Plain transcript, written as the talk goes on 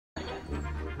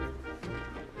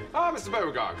Ah, Mr.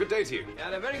 Beauregard, good day to you.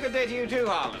 And a very good day to you too,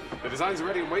 Harlan. The designs are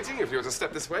ready and waiting if you were to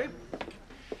step this way.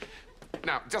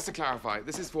 Now, just to clarify,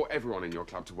 this is for everyone in your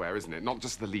club to wear, isn't it? Not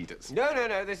just the leaders. No.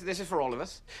 This is for all of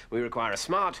us. We require a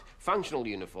smart, functional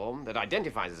uniform that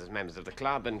identifies us as members of the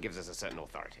club and gives us a certain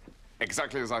authority.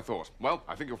 Exactly as I thought. Well,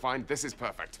 I think you'll find this is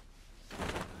perfect. What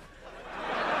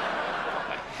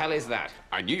the hell is that?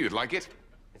 I knew you'd like it.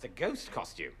 It's a ghost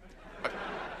costume.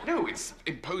 No, it's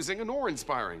imposing and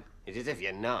awe-inspiring. It is if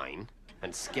you're 9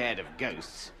 and scared of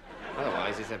ghosts.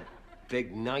 Otherwise, it's a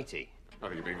big nightie. I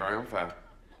think you're being very unfair.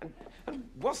 And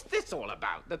what's this all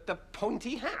about? The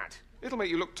pointy hat? It'll make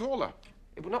you look taller.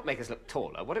 It will not make us look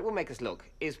taller. What it will make us look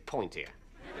is pointier.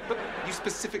 But you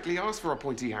specifically asked for a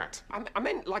pointy hat. I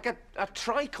meant like a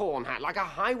tricorn hat, like a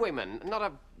highwayman, not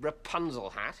a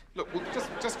Rapunzel hat. Look, well,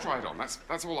 just try it on.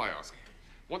 That's all I ask.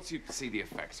 Once you see the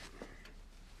effect.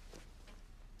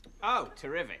 Oh,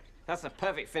 terrific. That's the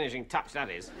perfect finishing touch, that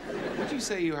is. Would you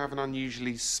say you have an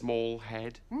unusually small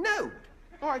head? No.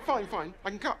 All right, fine. I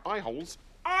can cut eye holes.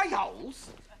 Eye holes?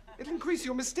 It'll increase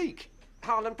your mystique.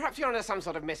 Harlan, perhaps you're under some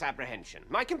sort of misapprehension.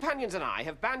 My companions and I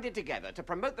have banded together to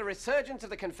promote the resurgence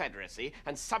of the Confederacy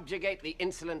and subjugate the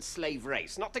insolent slave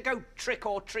race, not to go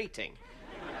trick-or-treating.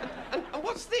 And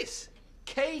what's this?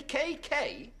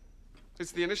 KKK?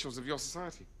 It's the initials of your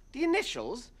society. The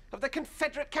initials of the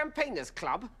Confederate Campaigners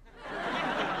Club?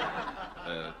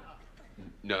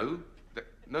 No.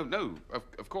 No,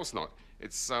 of course not.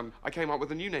 It's, I came up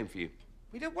with a new name for you.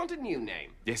 We don't want a new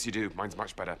name. Yes, you do. Mine's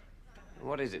much better.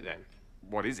 What is it, then?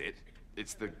 What is it?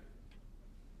 It's the...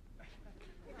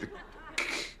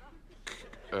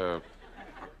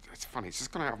 It's funny, it's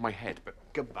just gone out of my head, but...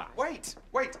 Goodbye. Wait!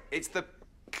 It's the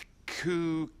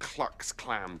Ku Klux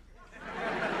Klan.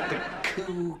 The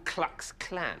Ku Klux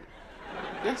Klan?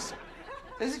 Yes.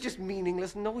 Those are just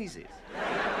meaningless noises.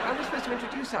 How are we supposed to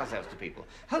introduce ourselves to people?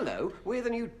 Hello, we're the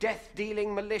new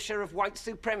death-dealing militia of white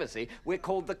supremacy. We're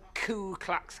called the Ku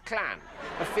Klux Klan,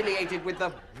 affiliated with the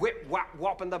Whip Wap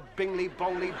Wop and the Bingley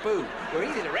Bongley Boo. We're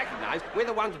easy to recognize. We're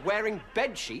the ones wearing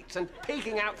bed sheets and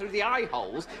peeking out through the eye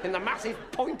holes in the massive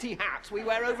pointy hats we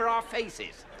wear over our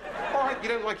faces. All right, you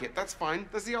don't like it. That's fine.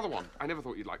 There's the other one. I never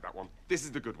thought you'd like that one. This is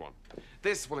the good one.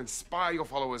 This will inspire your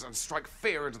followers and strike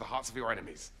fear into the hearts of your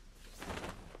enemies.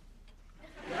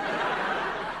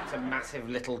 It's a massive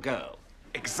little girl.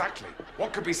 Exactly.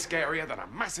 What could be scarier than a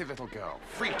massive little girl?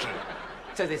 Freaky.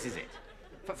 So this is it.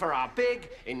 For our big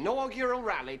inaugural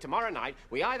rally tomorrow night,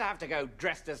 we either have to go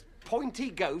dressed as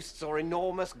pointy ghosts or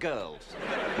enormous girls.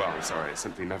 Well, I'm sorry. It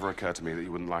simply never occurred to me that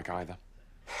you wouldn't like either.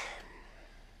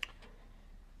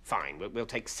 Fine, we'll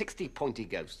take 60 pointy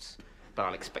ghosts, but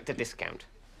I'll expect a discount.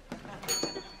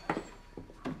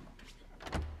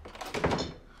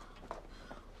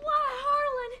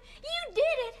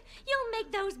 You'll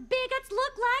make those bigots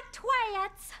look like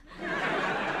twats.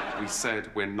 We said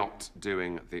we're not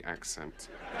doing the accent.